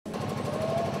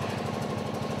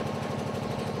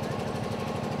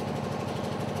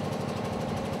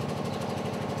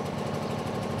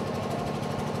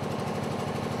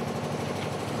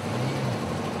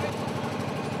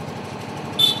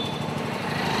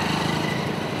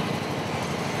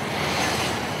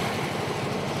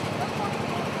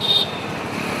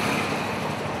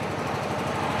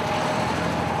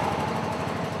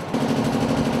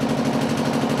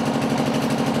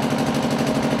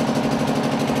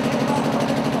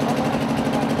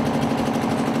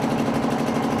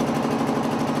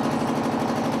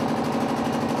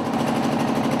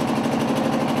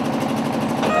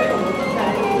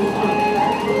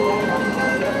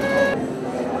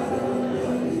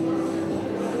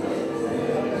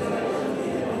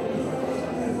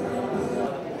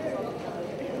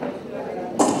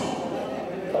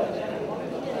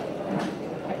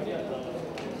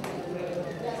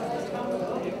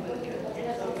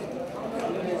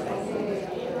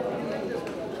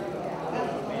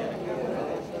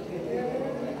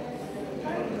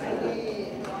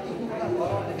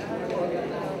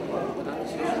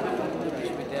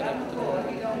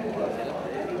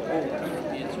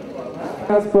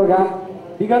Programme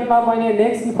विगतमा मैले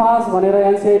next सिफास भनेर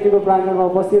एनसीआईटीको प्राङ्गणमा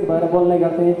उपस्थित भएर बोल्ने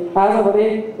गर्थेँ। आज भने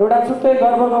एउटा छुट्टै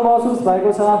गर्वको महसुस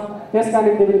भएको छ, त्यसका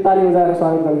निम्ति पनि ताली बजाएर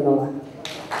स्वागत गरिदिनु होला।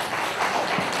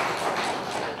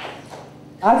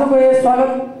 आजको यस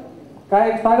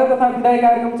स्वागत तथा विदाई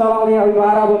कार्यक्रम चलाउने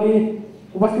अभिभावकले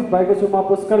उपस्थित भएको छु। म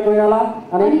पुष्कर कोइराला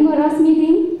अनि म रश्मि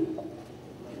दिन।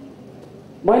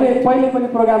 मैले पहिले पनि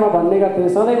प्रोग्राममा भन्ने गर्थेँ,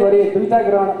 सधैँभरि दुईटा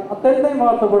ग्रहण अत्यन्तै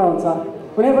महत्त्वपूर्ण हुन्छ।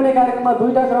 कुनै पनि कार्यक्रममा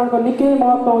दुईटा ग्रहणको निकै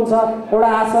महत्त्व हुन्छ। एउटा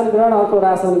आसन ग्रहण, अर्को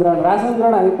रासन ग्रहण। रासन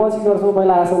ग्रहण हामी पछि गर्छौँ,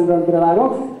 पहिला आसन ग्रहणतिर लागौँ।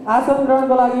 आसन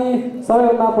ग्रहणको लागि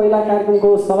सबैभन्दा पहिला कार्यक्रमको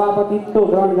सभापतित्व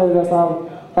ग्रहण गरेर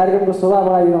कार्यक्रमको शोभा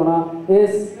बढाइदिनु हुन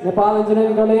यस नेपाल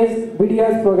इन्जिनियरिङ कलेज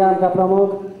BDH प्रोग्रामका प्रमुख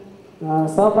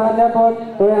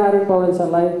सहप्राध्यापक नारायण पौडेल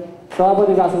सरलाई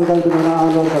सभापति भाषण गरिदिनु हुन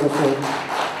अनुरोध गर्दछु।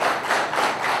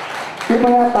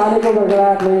 कृपया तालीको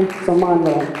गडगडाटले सम्मान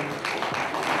गरौँ।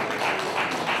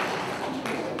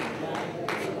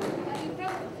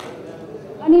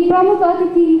 अनि प्रमुख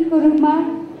अतिथिको रूपमा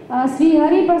श्री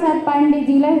हरिप्रसाद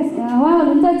पाण्डेजीलाई, उहाँ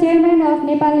हुनुहुन्छ chairman of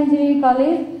Nepal engineering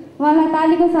college, उहाँलाई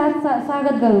तालीको साथ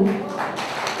स्वागत गरौँ।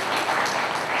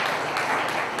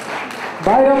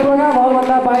 बाहिर प्रोग्राम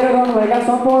हलभन्दा बाहिर रहनुभएका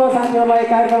सम्पूर्ण साथीहरूलाई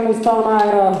कार्यक्रम स्थलमा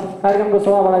आएर कार्यक्रमको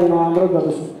शोभा बढाइदिनु अनुरोध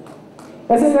गर्दछु।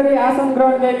 यसै गरी आसन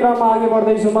ग्रहणकै क्रममा अघि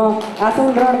बढ्दैछु। म आसन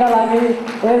ग्रहणका लागि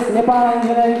यस नेपाल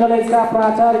इन्जिनियरिङ कलेजका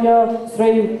प्राचार्य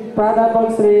श्री प्राध्यापक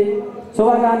श्री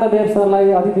शोभाकान्त देव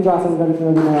सरलाई अतिथिको आसन गरिदिनु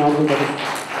अनुरोध गर्दछु।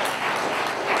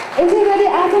 यसै गरी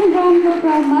आसन ग्रहणको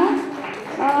क्रममा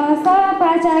सह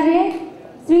प्राचार्य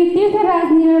श्री तीर्थराज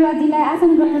निरौलाजीलाई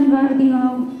आसन ग्रहण गरिदिनु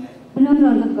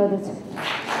अनुरोध गर्दछु।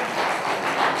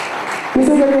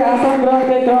 त्यसै गरी आसन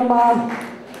ग्रहणकै क्रममा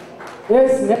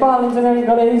यस नेपाल इन्जिनियरिङ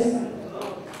कलेज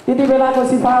त्यति बेलाको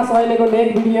सिफास अहिलेको नेक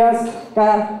BDH का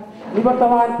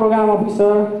निवर्तमान प्रोग्राम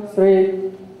अफिसर श्री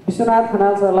विश्वनाथ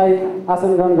खनाल सरलाई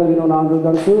आसन ग्रहण गरिदिनु अनुरोध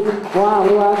गर्छु। उहाँ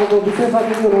हाम्रो आजको विशेष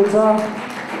अतिथि हुनुहुन्छ।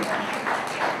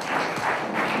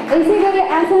 यसै गरी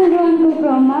आसन ग्रहणको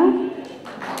क्रममा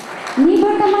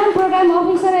निवर्तमान प्रोग्राम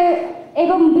अफिसर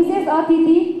एवं विशेष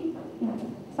अतिथि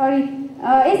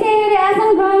यसै गरी आसन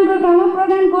ग्रहणको क्रममा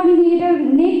प्रोग्राम कोअर्डिनेटर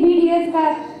नेक BDH का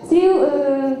श्री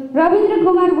रविन्द्र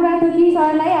कुमार बुढाथोकी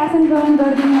सरलाई आसन ग्रहण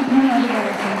गरिदिनु अनुरोध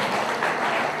गर्दछु।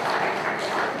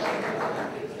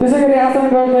 त्यसै गरी आसन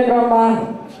ग्रहणकै क्रममा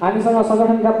हामीसँग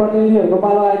सङ्गठनका प्रतिनिधिहरूको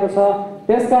पालो आएको छ।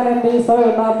 त्यसका निम्ति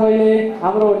सबैभन्दा पहिले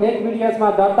हाम्रो नेक BDH मा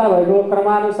दर्ता भएको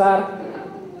क्रमानुसार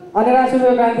अनेरा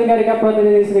सूर्य क्रान्तिकारीका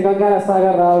प्रतिनिधि श्री गङ्गा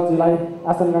सागर रावतजीलाई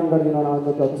आसन ग्रहण गरिदिनु अनुरोध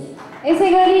गर्दछु। यसै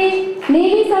गरी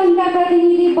नेवी सङ्घका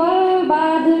प्रतिनिधि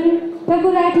बलबहादुर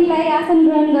ठकुराठीलाई आसन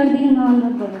ग्रहण गरिदिनु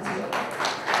अनुरोध गर्दछु।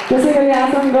 त्यसै गरी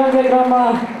आसन ग्रहणकै क्रममा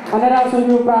अनेरा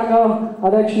सूर्य उपराका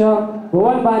अध्यक्ष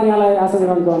भुवन बानियालाई आसन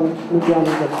ग्रहण गर्ने निम्ति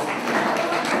अनुरोध गर्दछु।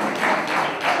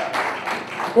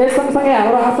 यस सँगसँगै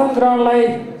हाम्रो आसन ग्रहणलाई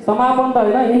समापन त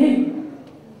होइन, यही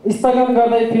स्थगन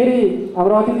गर्दै फेरि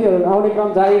हाम्रो अतिथिहरू आउने क्रम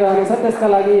जारी रहनेछ। त्यसका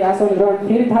लागि आसन ग्रहण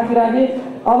फेरि थाकिराखे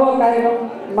अब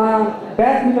कार्यक्रममा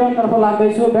ब्याज वितरणतर्फ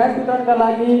लाग्दैछु। ब्याज वितरणका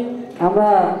लागि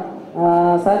हाम्रा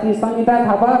साथी सङ्गीता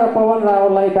थापा र पवन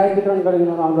रावललाई ब्याज वितरण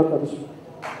गरिदिनु अनुरोध गर्दछु।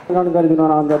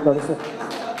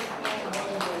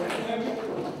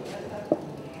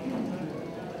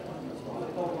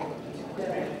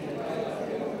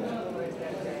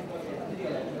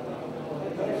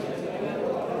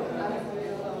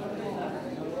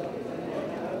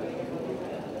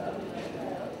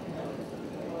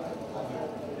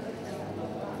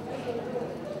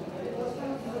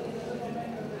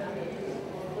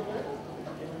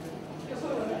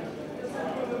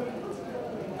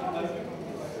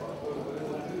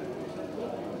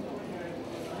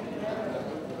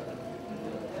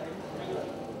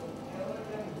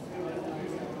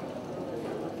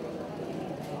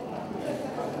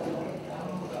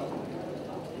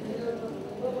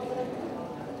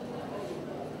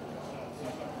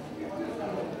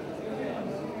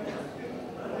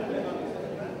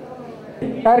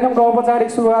 कार्यक्रमको औपचारिक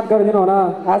सुरुवात गरिदिनु हुन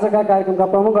आजका कार्यक्रमका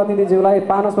प्रमुख अतिथिज्यूलाई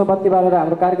पानसमा बत्ती बालेर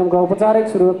हाम्रो कार्यक्रमको औपचारिक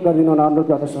सुरुवात गरिदिनु हुन अनुरोध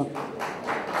गर्दछु।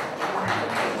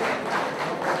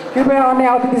 कृपया अन्य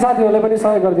अतिथि साथीहरूले पनि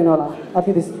सहयोग गरिदिनु होला।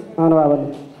 अतिथि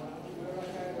महानुभावहरूले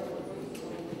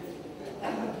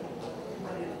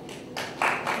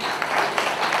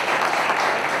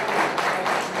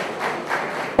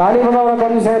ताली बजाउन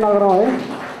कन्जुसाइ नगरौँ है।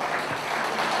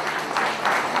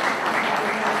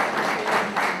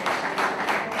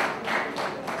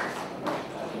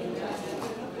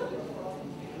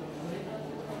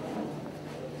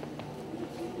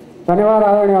 धन्यवाद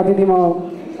आदरणीय अतिथि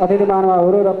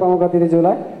महानुभावहरू र प्रमुख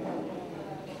अतिथिज्यूलाई।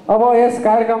 अब यस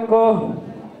कार्यक्रमको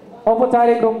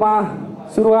औपचारिक रूपमा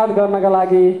सुरुवात गर्नका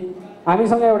लागि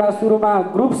हामीसँग एउटा सुरुमा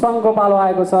ग्रुप सङ्घको पालो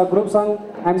आएको छ। ग्रुप सङ्घ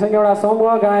हामीसँग एउटा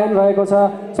समूह गायन रहेको छ।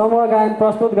 समूह गायन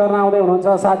प्रस्तुत गर्न आउँदै हुनुहुन्छ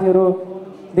साथीहरू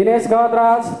दिनेश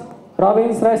गदराज,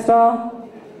 रविन श्रेष्ठ,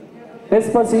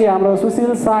 त्यसपछि हाम्रो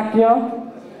सुशील साक्य।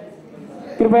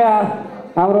 कृपया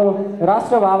हाम्रो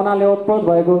राष्ट्र भावनाले ओतप्रोत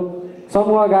भएको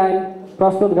समूह गायन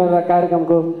प्रस्तुत गरेर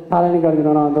कार्यक्रमको थालनी गरिदिन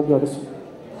अनुरोध गर्दछु।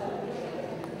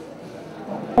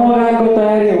 समूह गायनको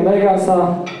तयारी हुँदै गर्छ।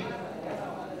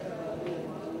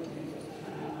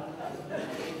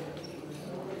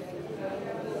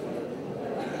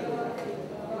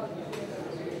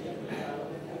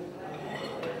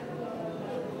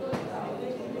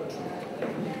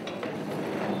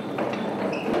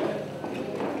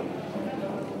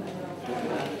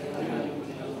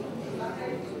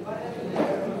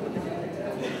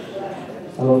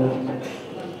 Hello.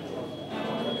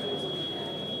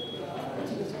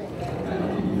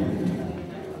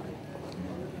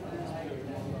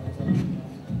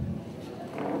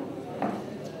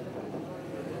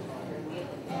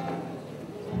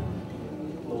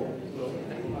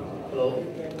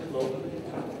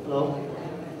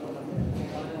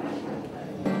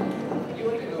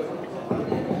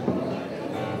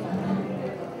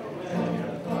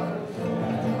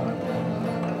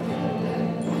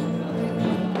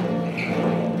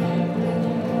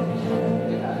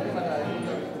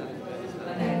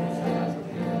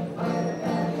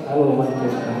 Hello, my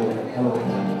friend. Hello.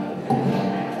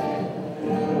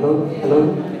 Hello. Hello.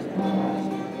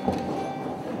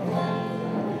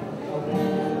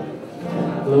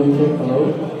 Hello, check. Hello.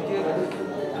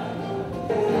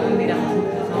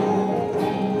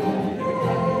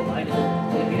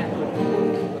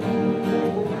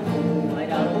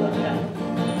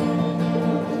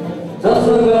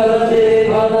 जसो गरे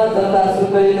भन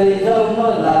जतासुकै लैजाऊ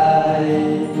मलाई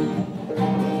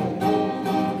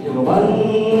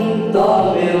भन्छ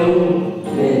मेरो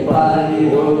नेपाली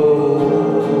हो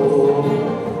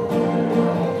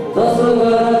जसो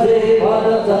गरे भन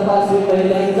जतासुकै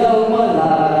लैजाऊ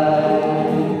मलाई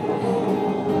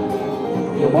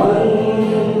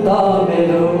भन्छ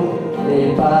मेरो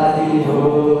नेपाली हो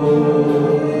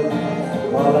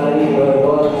मलाई गर्व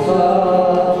छ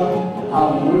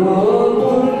हाम्रो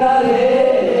पुर्खाले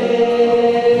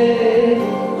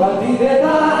कति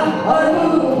बेलाहरू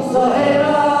सहेर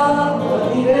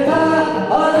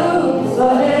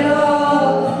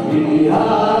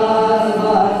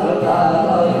इतिहासमा सदा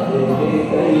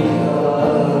लेखेकै छ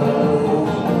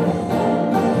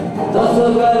जसो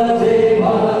गरे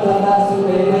भन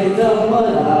जतासुकै लैजाऊ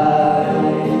मलाई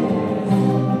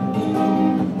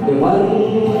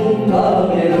भन्छ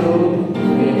मेरो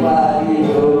नेपाली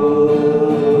हो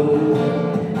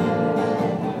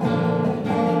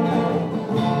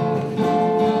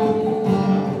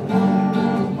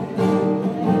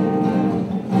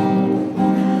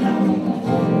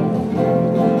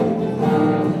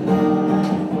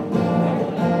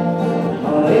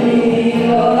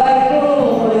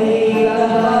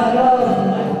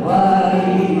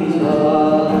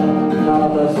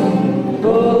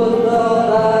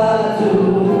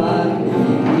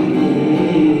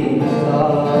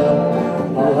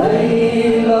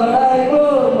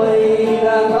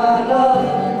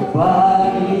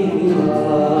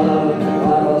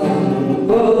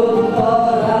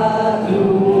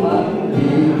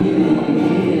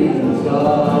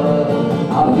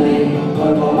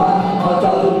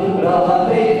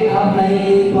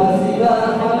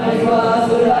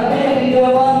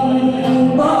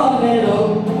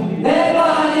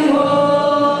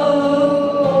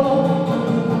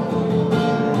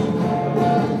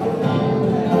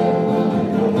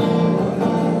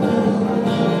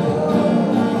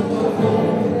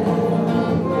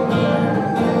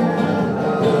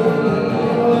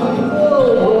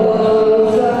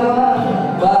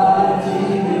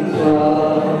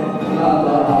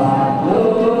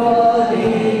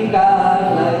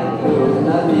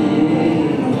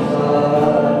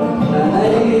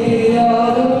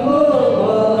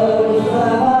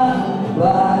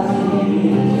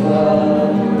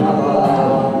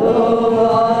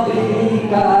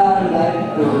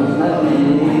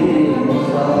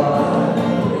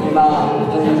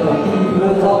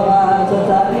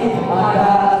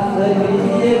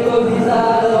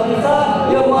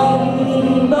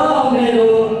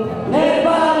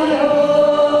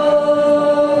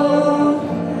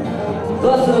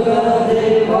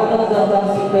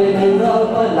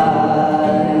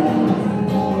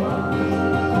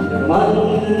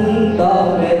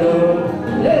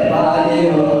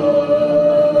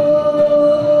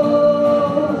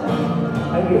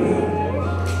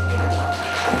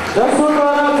जसो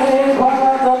गरे भन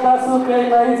जतासुकै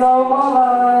लैजाऊ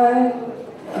मलाई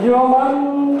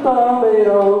त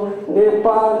मेरो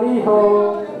नेपाली हो।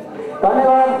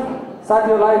 धन्यवाद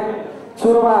साथीहरूलाई।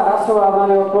 सुरुमा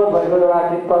राष्ट्रभावनाले ओतप्रोत भएको एउटा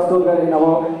गीत प्रस्तुत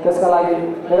गरिदिनुभयो, त्यसका लागि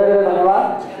धेरै धेरै धन्यवाद।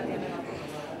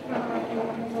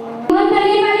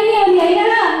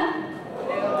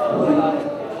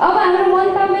 अब हाम्रो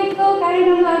मन्तव्यको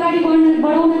कार्यक्रमलाई अगाडि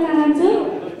बढाउन चाहन्छु।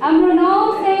 हाम्रो 9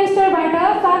 सेमेस्टरबाट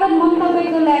स्वागत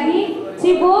मन्तव्यको लागि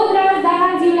श्री बोधराज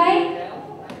दाहालज्यूलाई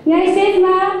यहाँ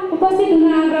स्टेजमा उपस्थित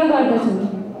हुन आग्रह गर्दछु।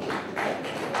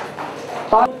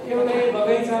 एउटै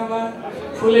बगैँचामा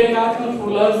फुलेका थियौँ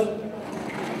फुल,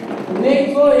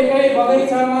 नेकको एकै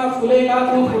बगैँचामा फुलेका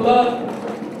थियौँ फुल,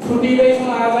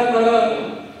 छुटिँदैछौँ आज तर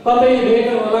कतै भेट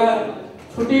होला,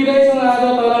 छुटिँदैछौँ आज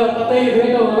तर कतै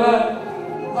भेट होला।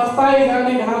 अस्थायी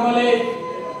जाने घामले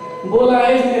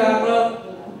बोलाएछ नि रात,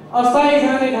 अस्थायी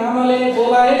जाने घामले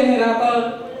बोलाएछ नि रात,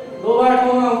 दो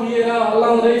बाटोमा उभिएर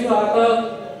हल्लाउँदैछु हात,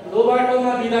 दो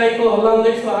बाटोमा बिदाईको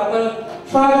हल्लाउँदैछु हात।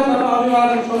 स्वागत तथा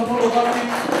अभिवादन सम्पूर्ण उपस्थित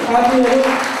साथीहरू।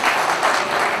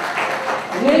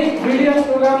 नेक BDH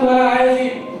प्रोग्रामद्वारा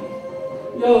आयोजित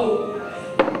यो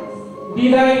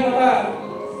विदाई तथा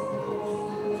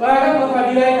स्वागत तथा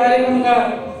विदाई कार्यक्रमका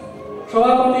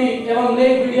सभापति एवं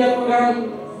नेक BDH प्रोग्राम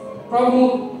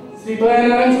प्रमुख श्री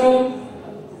दयानारायण सर,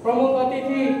 प्रमुख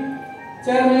अतिथि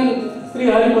चेयरमैन श्री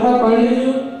हरिप्रसाद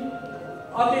पाण्डेज्यू,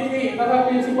 अतिथि तथा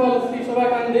प्रिन्सिपल श्री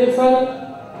शोभाकान्त देव सर,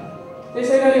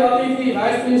 त्यसै गरी अतिथि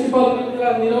भाइस प्रिन्सिपल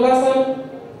निरोला सर,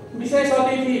 विशेष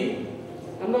अतिथि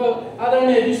हाम्रो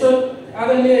आदरणीय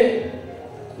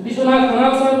विश्वनाथ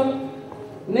खनाल सर,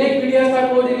 नेक BDH का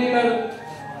कोअर्डिनेटर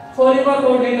फरिबर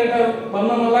कोअर्डिनेटर भन्न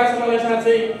मन लाग्छ मलाई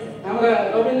साँच्चै हाम्रा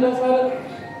रविन्द्र सर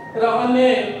र अन्य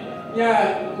यहाँ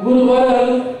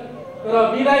गुरुवरहरू र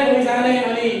विदाई भइजाने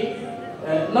अनि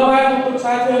नवागतुक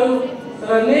साथीहरू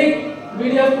र नेक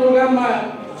BDH प्रोग्राममा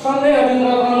सँगै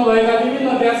अध्ययनरत रहनुभएका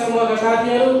विभिन्न ब्याच समूहका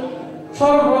साथीहरू,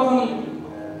 सर्वप्रथम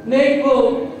नेकको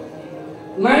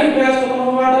 9 ब्याचको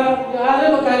तर्फबाट यो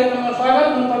आजको कार्यक्रममा स्वागत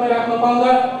मन्तव्य राख्न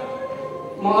पाउँदा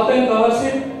म अत्यन्त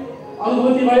हर्षित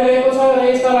अनुभूति भइरहेको छ र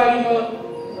यसका लागि म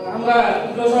हाम्रा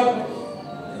दर्शक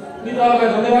मित्रहरूलाई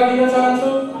धन्यवाद दिन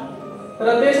चाहन्छु। र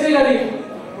त्यसै गरी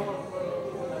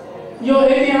यो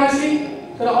ऐतिहासिक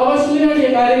र अविस्मरणीय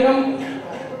कार्यक्रम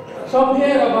सभ्य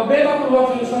र भव्यतापूर्वक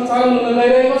सञ्चालन हुन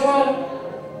गइरहेको छ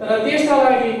र त्यसका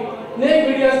लागि नेक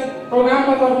BDH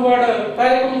प्रोग्रामका तर्फबाट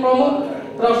कार्यक्रम प्रमुख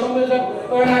र संयोजक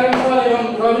दयानारायण सर एवं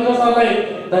रविन्द्र सरलाई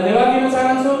धन्यवाद दिन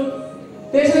चाहन्छु।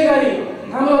 त्यसै गरी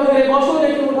हाम्रो धेरै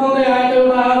वर्षौँदेखि उठाउँदै आएको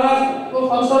एउटा आवाजको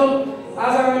फलस्वरूप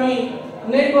आज हामी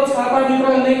नेकको छाताभित्र,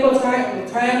 नेकको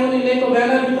छायामुनि, नेकको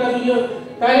ब्यानरभित्र जुन यो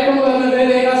कार्यक्रम गर्न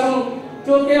गइरहेका छौँ,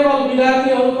 त्यो केवल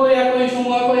विद्यार्थीहरूको या कोही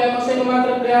समूहको या कसैको मात्र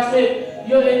प्रयासले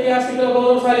यो ऐतिहासिक र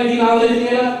गौरवशाली दिन आउँदै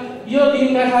थिएन। यो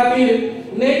दिनका खातिर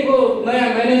नेकको नयाँ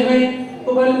म्यानेजमेन्टको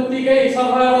पनि उत्तिकै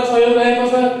सफल र सहयोग रहेको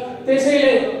छ।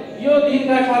 त्यसैले यो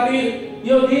दिनका खातिर,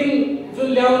 यो दिन जुन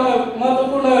ल्याउन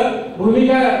महत्त्वपूर्ण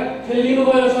भूमिका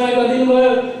खेलिदिनुभयो, सहयोग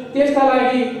दिनुभयो, त्यसका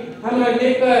लागि हाम्रा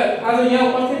नेकका आज यहाँ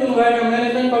उपस्थित हुनुभएका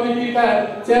म्यानेजमेन्ट कमिटीका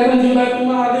चेयरम्यानज्यूलाई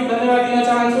पुनः हार्दिक धन्यवाद दिन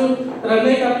चाहन्छु र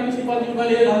नेकका प्रिन्सिपलज्यू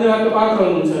पनि धन्यवादको पात्र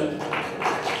हुनुहुन्छ।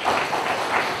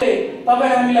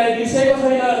 तपाईँ हामीलाई बिर्सेको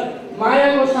छैन,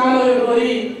 मायाको सानो यो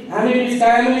डोरी हामी बिच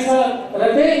कायमै छ र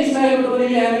त्यही स्नेहको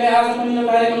डोरीले हामीले आज पनि यो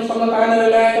कार्यक्रमसम्म तानेर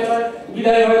ल्याएको छ।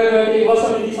 विदाई भएर गएको एक वर्ष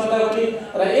बितिसक्दा पनि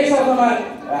र यस अर्थमा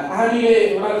हामीले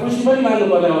एउटा खुसी पनि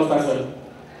मान्नुपर्ने अवस्था छ।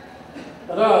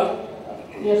 र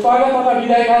यो स्वागत तथा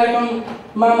विदाई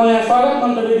कार्यक्रममा म यहाँ स्वागत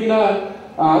मन्तव्य दिन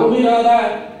उभिरहँदा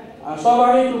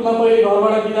स्वाभाविक रूपमा पहिले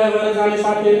घरबाट विदा भएर जाने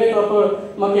साथीहरूकै तर्फ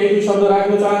म केही दुई शब्द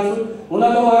राख्न चाहन्छु। हुन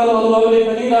त उहाँहरू अनुभवले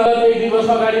पनि र केही 2 वर्ष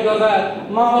अगाडि गर्दा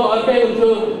माहौल अर्कै हुन्थ्यो,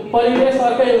 परिवेश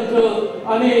अर्कै हुन्थ्यो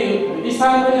अनि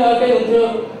स्थान पनि अर्कै हुन्थ्यो,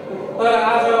 तर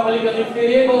आज अलिकति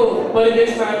फेरिएको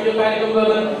परिवेशमा हामी यो कार्यक्रम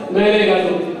गर्न गइरहेका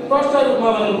छौँ। प्रष्ट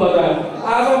रूपमा भन्नुपर्दा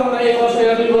आजभन्दा 1 वर्ष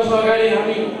या 2 वर्ष अगाडि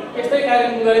हामी यस्तै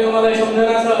कार्यक्रम गरेको मलाई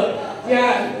सम्झना छ।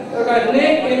 त्यहाँ एउटा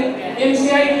नेक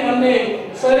NCIT भन्ने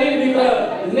शरीरभित्र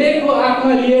नेकको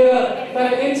आत्मा लिएर तर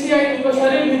NCITको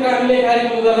शरीरभित्र हामीले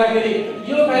कार्यक्रम गर्दाखेरि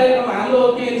यो कार्यक्रम हाम्रो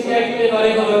हो कि NCITले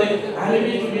गरेको भने हामी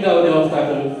बिच बिदा हुने अवस्था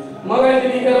थियो। मलाई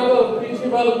त्यतिखेरको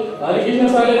प्रिन्सिपल हरिकृष्ण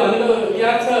सरले भनेको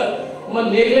याद छ, म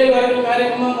नेकले गरेको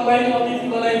कार्यक्रममा मलाई नि अतिथि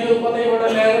बनाइदियो, कतैबाट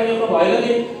ल्याएर यो त भएन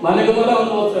नि भनेको मलाई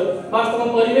अनुभव छ।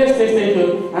 वास्तवमा परिवेश त्यस्तै थियो,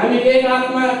 हामी एक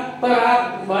आत्मा तर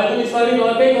भए पनि शरीर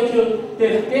अर्कैको थियो।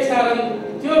 त्यसकारण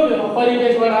त्यो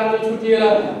परिवेशबाट आज छुटिएर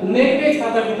नेककै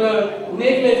छाताभित्र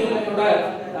नेकले जुन एउटा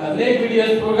नेक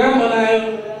BDH प्रोग्राम बनायो,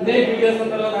 नेक BDH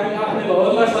अन्तर्गत हामी आफ्नै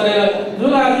भवनमा सरेर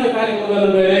जुन आज यो कार्यक्रम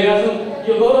गर्न गइरहेका छौँ,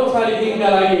 यो गौरवशाली दिनका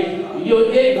लागि यो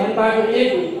 1 घण्टाको एक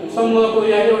समूहको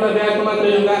या एउटा ब्याचको मात्र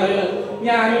योगदान होइन,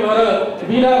 यहाँ हामी भएर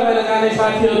बिदा भएर जाने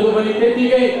साथीहरूको पनि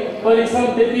त्यत्तिकै परिश्रम,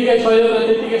 त्यत्तिकै सहयोग र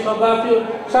त्यत्तिकै सद्भाव थियो।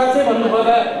 साँच्चै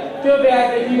भन्नुपर्दा त्यो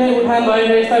बेलादेखि नै उठान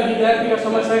भएका यस्ता विद्यार्थीका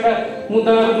समस्याका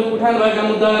मुद्दाहरू, उठान भएका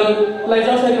मुद्दाहरूलाई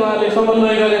जसरी उहाँले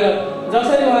समन्वय गरेर,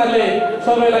 जसरी उहाँले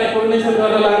सबैलाई कोर्डिनेसन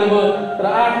गरेर लानुभयो र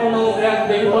 8-9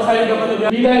 याददेखि पछाडिको पनि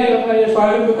बिदाई तथा यो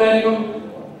स्वागतको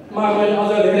कार्यक्रममा मैले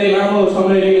अझ धेरै लामो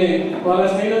समय लिने भएर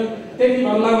छैन। त्यति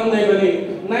भन्दै पनि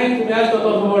 9th ब्याचको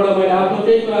तर्फबाट मैले आफ्नो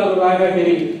केही कुराहरू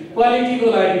राख्दाखेरि क्वालिटीको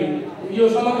लागि यो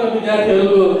समग्र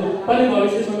विद्यार्थीहरूको पनि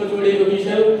भविष्यसँग जोडिएको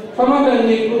विषय हो, समग्र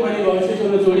नेकको पनि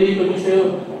भविष्यसँग जोडिएको विषय हो।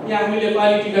 यहाँ हामीले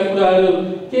क्वालिटीका कुराहरू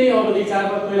केही अवधि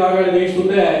 4-5 महिना अगाडिदेखि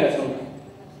सुन्दै आएका छौँ।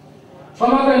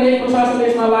 समग्र नेक प्रशासन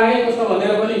यसमा लागेको छ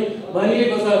भनेर पनि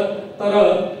भनिएको छ, तर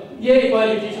यही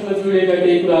क्वालिटीसँग जोडिएका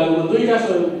केही कुराहरू दुईटा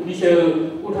विषयहरू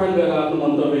उठान गरेर आफ्नो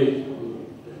मन्तव्य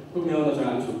पुग्याउन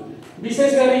चाहन्छु।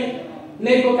 विशेष गरी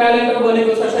नेकको क्यालेन्डर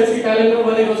बनेको छ, शैक्षिक क्यालेन्डर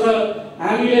बनेको छ।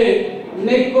 हामीले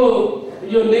नेकको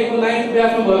 9th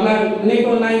ब्याचमा भर्ना,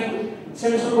 नेकको 9th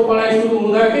सेमेस्टरको पढाइ सुरु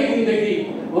हुँदाकै दिनदेखि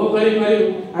हो करिब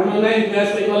हाम्रो 9th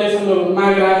ब्याचले कलेजसँग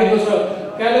माग राखेको छ।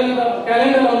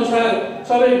 क्यालेन्डर अनुसार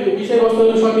सबै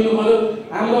विषयवस्तुहरू सकिनु पर्यो।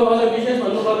 हाम्रो अझ विशेष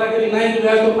भन्नुपर्दाखेरि 9th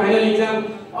ब्याचको फाइनल इक्जाम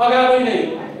अगावै नै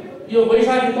यो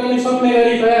वैशाखभित्र नै सक्ने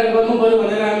गरी तयार गर्नु पर्यो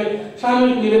भनेर हामीले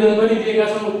सामूहिक निवेदन पनि दिएका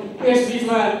छौँ। यस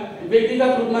बिचमा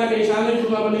व्यक्तिगत रूपमा केही सामूहिक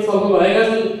रूपमा पनि छलफल भएका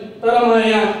छन्, तर म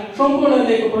यहाँ सम्पूर्ण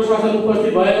नेकको प्रशासन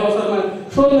उपस्थित भएको अवसरमा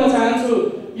सोध्न चाहन्छु,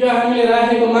 यो हामीले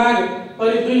राखेको माग,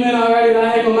 करिब 2 महिना अगाडि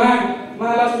राखेको माग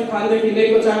महालक्ष्मी खानदेखि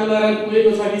नेकको चामुनारायण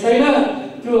पुगेको छ कि छैन,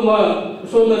 त्यो म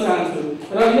सोध्न चाहन्छु।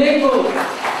 र नेकको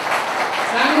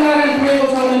चामुनारायण पुगेको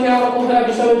छ भने त्यहाँबाट पोखरा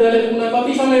विश्वविद्यालय पुग्न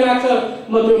कति समय लाग्छ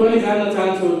म त्यो पनि जान्न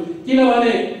चाहन्छु।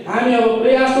 किनभने हामी अब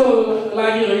प्रयासको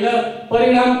लागि होइन,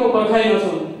 परिणामको पर्खाइमा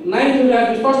छौँ। 9th ब्याच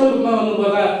स्पष्ट रूपमा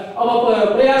भन्नुपर्दा अब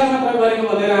प्रयास मात्र गरेको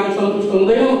भनेर हामी सन्तुष्ट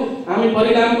हुँदैनौँ, हामी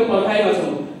परिणामको पर्खाइमा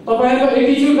छौँ। तपाईँहरूको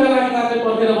एटिच्युडका लागि मात्रै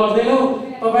पर्खेर बस्दैनौँ,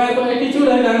 तपाईँहरूको एटिच्युड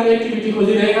होइन, हामी एक्टिभिटी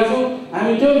खोजिरहेका छौँ।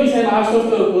 हामी त्यो विषयमा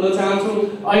आश्वस्त हुन चाहन्छौँ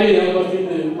अहिले यहाँ उपस्थित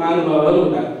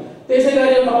महानुभावहरूका। त्यसै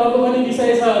गरी एउटा अर्को पनि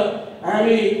विषय छ,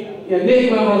 हामी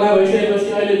नेकमा भर्ना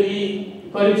भइसकेपछि अहिले बिई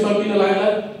करिब सकिन लाग्ला,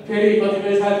 फेरि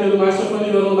कतिपय साथीहरू मास्टर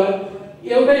पनि गरौँला।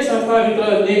 एउटै संस्थाभित्र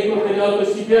नेकको फेरि अर्को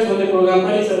सिपिएस भन्ने प्रोग्राम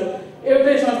पनि छ।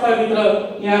 एउटै संस्थाभित्र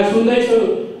यहाँ सुन्दैछु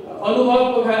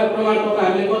अनुभवको प्रमाणपत्र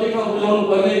हामीले कति ठाउँ बुझाउनु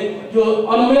पर्ने, यो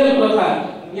अनमेल प्रथा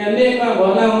यहाँ नेकमा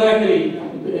भर्ना हुँदाखेरि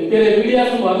के अरे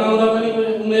BDH भर्ना हुँदा पनि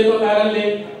उमेरको कारणले,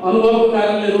 अनुभवको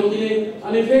कारणले रोकिने,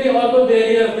 अनि फेरि अर्को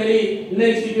बेरियर फेरि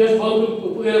नेक सिपिएस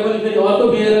पुगेर पनि फेरि अर्को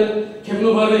बेरियर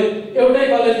खेप्नुपर्ने। एउटै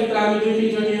कलेजभित्र हामी 2-3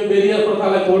 चोटि यो बेरियर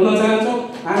प्रथालाई तोड्न चाहन्छौँ।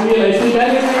 हामी यसलाई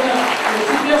स्वीकार्य छैन।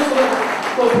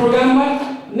 सिपिएसको प्रोग्राममा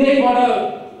नेकबाट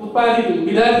उत्पादित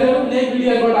विद्यार्थीहरू, नेक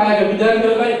BDHबाट आएका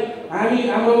विद्यार्थीहरूलाई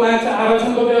हाम्रो माग छ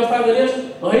आरक्षणको व्यवस्था गरियोस्,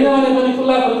 होइन भने पनि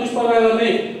खुल्ला प्रतिस्पर्धा गर्ने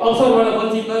अवसरबाट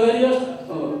वञ्चित नगरियोस्।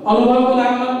 अनुभवको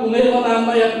नाममा, उमेरको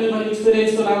नाममा या कुनै पनि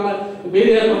एक्सपिरियन्सको नाममा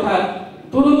बेरियर प्रथा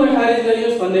तुरुन्त खारेज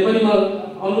गरियोस् भन्ने पनि म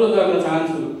अनुरोध गर्न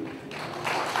चाहन्छु।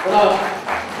 र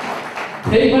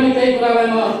फेरि पनि त्यही कुरालाई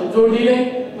म जोड दिँदै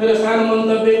मेरो सानो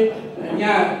मन्तव्य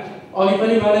यहाँ अघि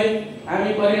पनि भने,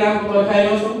 हामी परिणामको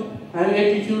पर्खाइमा छौँ, हामी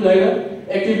एटिच्युड होइन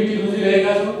एक्टिभिटी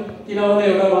खोजिरहेका छौँ। किनभने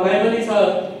एउटा भनाइ पनि छ,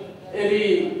 यदि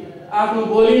आफ्नो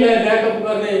बोलीलाई ब्याकअप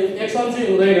गर्ने एक्सन चाहिँ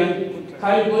हुँदैन,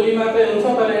 खालि बोली मात्रै हुन्छ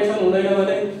तर एक्सन हुँदैन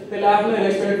भने त्यसले आफ्नै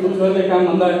रेस्पेक्ट लुज गर्ने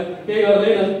कामभन्दा केही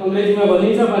गर्दैन। अङ्ग्रेजीमा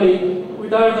भनिन्छ पनि,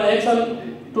 without the action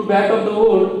to backup the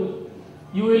word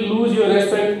you will loose your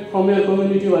respect from your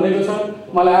community भनेको छ।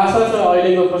 मलाई आशा छ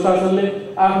अहिलेको प्रशासनले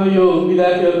आफ्नो यो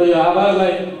विद्यार्थीहरूको यो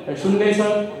आवाजलाई सुन्नेछ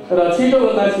र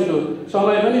छिटोभन्दा छिटो,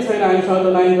 समय पनि छैन हामीसँग त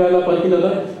 9th ब्याचलाई पर्खिन त,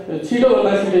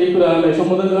 छिटोभन्दा छिटो यी कुराहरूलाई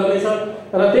सम्बोधन गर्नेछ।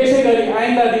 र त्यसै गरी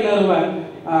आइन्दा दिनहरूमा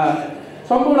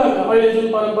सम्पूर्ण अहिले जुन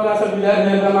परम्परा छ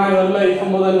विद्यार्थीहरूका मागहरूलाई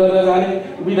सम्बोधन गरेर जाने,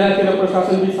 विद्यार्थी र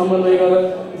प्रशासनबिच समन्वय गरेर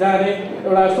जाने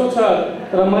एउटा स्वच्छ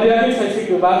र मर्यादित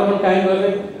शैक्षिक वातावरण कायम गर्ने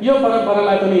यो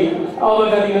परम्परालाई पनि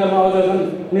अबका दिनहरूमा अझ झन्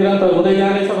निरन्तर हुँदै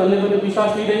जानेछ भन्ने पनि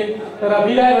विश्वास लिँदै र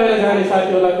बिदाय भएर जाने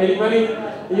साथीहरूलाई फेरि पनि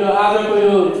यो आजको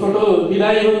यो छोटो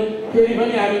बिदाई हो। फेरि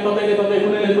पनि हामी कतै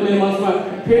कुनै न कुनै मञ्चमा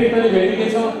फेरि पनि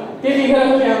भेटिनेछौँ। त्यतिखेर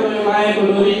पनि हाम्रो यो मायाको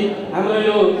डोरी, हाम्रो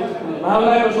यो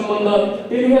भावनाको सम्बन्ध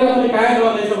त्यतिखेर पनि कायम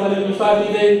रहनेछ भन्ने विश्वास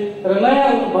दिँदै र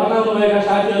नयाँ भर्ना हुनुभएका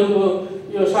साथीहरूको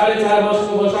यो 4.5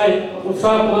 वर्षको बसाइ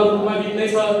उत्साहपूर्ण रूपमा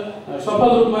बित्नेछ, सफल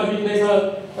रूपमा बित्नेछ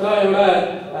र एउटा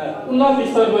उन्नत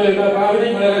स्तरको एउटा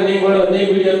प्राविधिक भएर नेक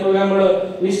BDH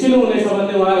प्रोग्रामबाट निस्किनु हुनेछ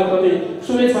भन्ने उहाँहरूप्रति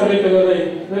शुभेच्छा व्यक्त गर्दै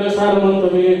मेरो सानो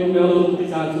मन्तव्य टुङ्ग्याउन अनुमति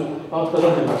चाहन्छु। हवस् त,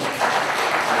 धन्यवाद।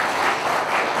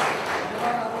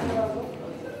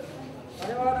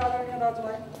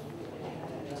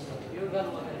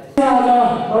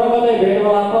 आज भेट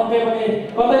होला पक्कै पनि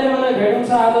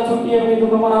छ आज छुट्टिए पनि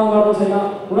दुःख मनाउनु गर्नु छैन।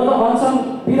 हुन त भन्छन्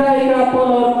बिदाईका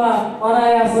पलहरूमा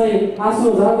अनायासै आँसु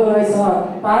झर्दो रहेछ,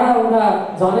 टाढा हुँदा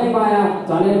झनै माया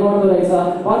झनै बढ्दो रहेछ।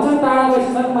 भन्छन् टाढा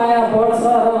बसेपछि माया बढ्छ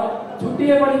र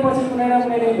छुट्टिए पनि पछि कुनै न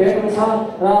कुनै दिन भेट हुन्छ।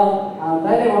 र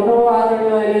दाइले भन्नुभयो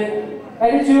आदरणीयले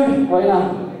एटिच्युड होइन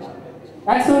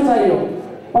एक्सन चाहियो।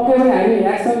 पक्कै पनि हामी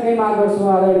एक्सनकै माग गर्छौँ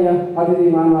आदरणीय अतिथि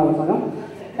महानुभावसँग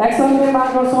एक्सनकै माग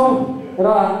गर्छौँ र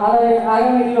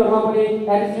आगामी दिनहरूमा पनि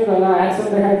एटिच्युड होइन एक्सन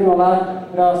देखाइदिनु होला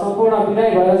र सम्पूर्ण विदाई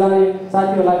भएर जाने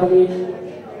साथीहरूलाई पनि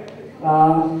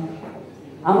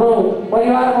हाम्रो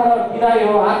परिवारबाट विदाई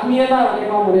हो, आत्मीयता भन्ने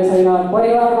कम हुने छैन।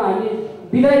 परिवारमा हामी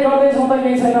विदाई गर्दैछौँ त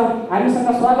केही छैन, हामीसँग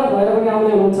स्वागत भएर पनि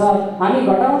आउँदै हुनुहुन्छ। हामी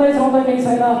घटाउँदैछौँ त केही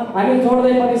छैन, हामी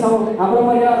जोड्दै पनि छौँ। हाम्रो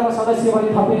परिवारमा सदस्य पनि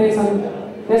थपिँदैछन्।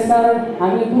 त्यसकारण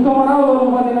हामीले दुःख मनाउ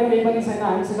गर्नुपर्ने केही पनि छैन।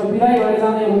 हामीसँग विदाई भएर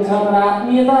जाँदै हुन्छ तर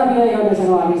आत्मीयता विदाई गर्ने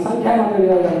छैनौँ, हामी सङ्ख्या मात्र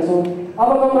विदाई गर्नेछौँ।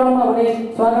 अबको क्रममा भने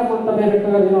स्वागत मन्तव्य व्यक्त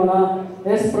गरिदिनु होला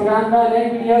यस प्रोग्रामका नेक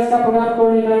BDH का प्रोग्राम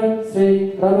कोअर्डिनेटर श्री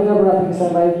रविन्द्र बुढाथोकी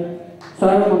सरलाई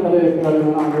स्वागत मन्तव्य व्यक्त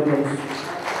गरिदिनु होला अनुरोध गर्छु।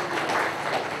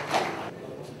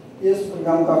 यस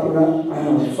प्रोग्रामका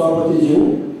सभापतिज्यू,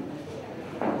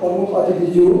 प्रमुख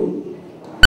अतिथिज्यू,